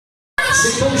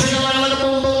Sing boom, shaka like a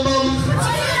boom, boom, boom.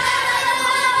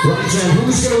 Right then,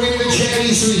 who's gonna win the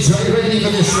cherry sweets? Are you ready for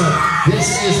this one?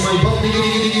 This is my bum, diggy,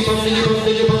 diggy, diggy, bum, diggy, bum,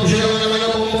 diggy, bum, shaka like a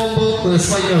boom, boom, boom. Let's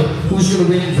find out who's gonna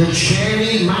win the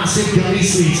cherry massive gummy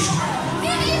sweets.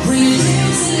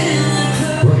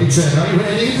 Right then, are you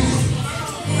ready?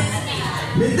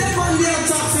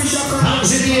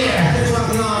 Hands in the air.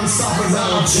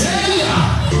 I'll tell ya,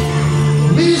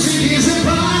 music is a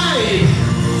vibe,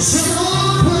 so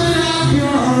open up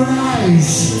your eyes.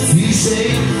 You say,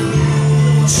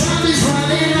 time is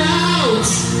running out,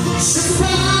 so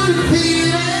far to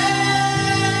feel it.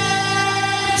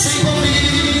 Say boom, diggy,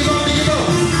 diggy, diggy, boom, diggy, boom.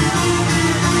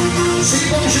 Say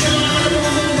boom, shaka,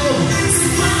 boom, boom, boom.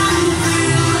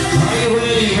 Are you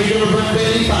ready? We're gonna run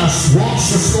really fast. Watch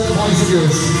the slow boys of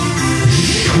yours.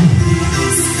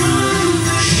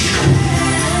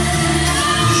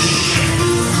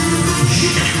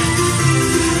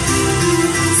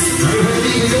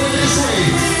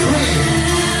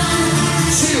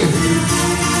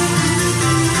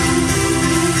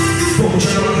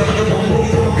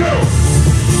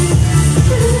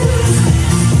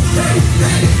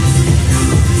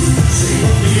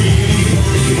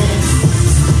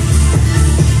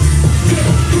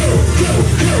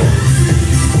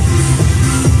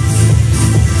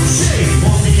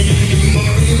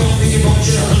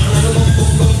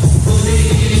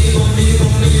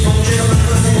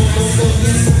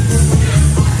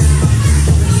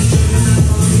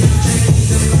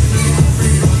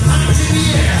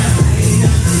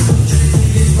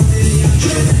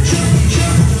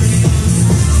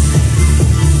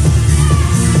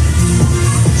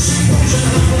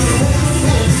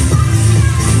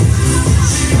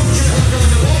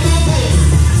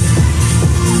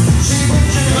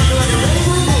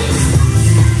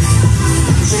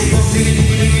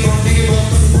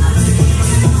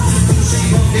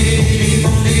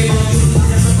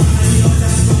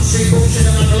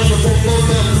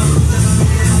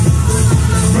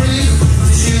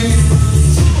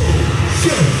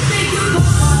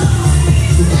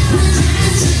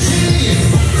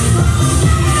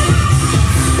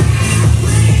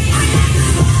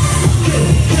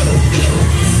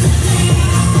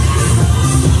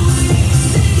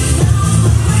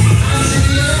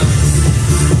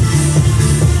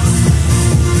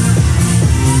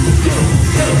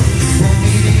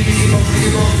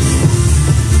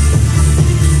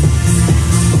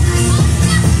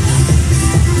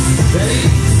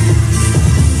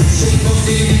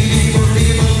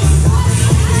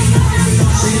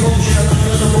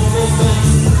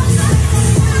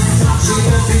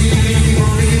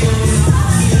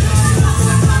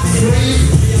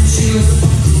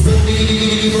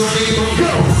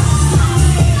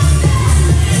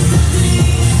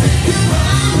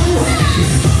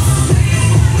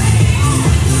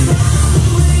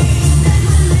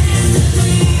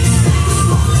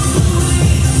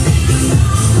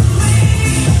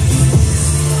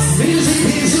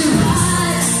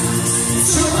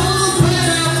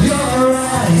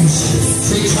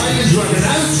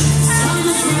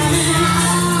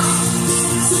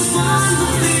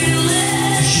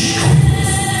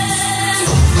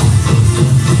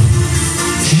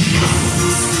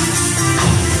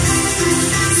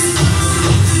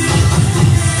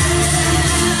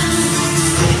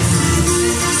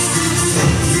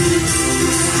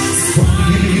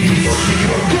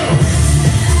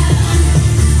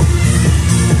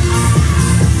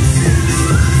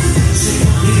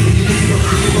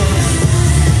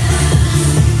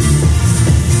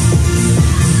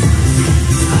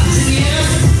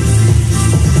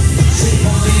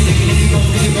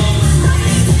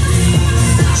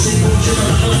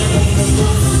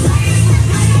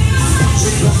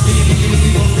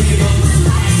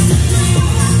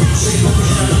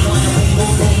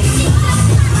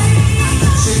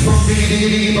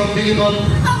 Diggy bum.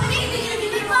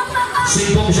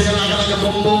 Sing bum shaka like a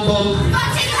bum bum bum.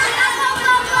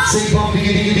 Sing bum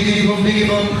diggy diggy diggy bum diggy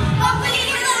bum.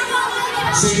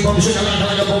 Sing bum shaka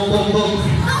like a bum bum bum.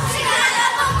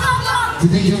 Did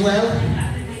they do well?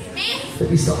 Let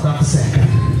me stop that for a second.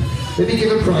 Let me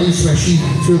give a prize, especially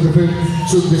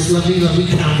to this lovely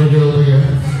camera girl over here.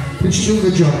 Did she do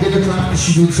the job? Give a clap.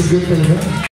 She doing some good thing, huh?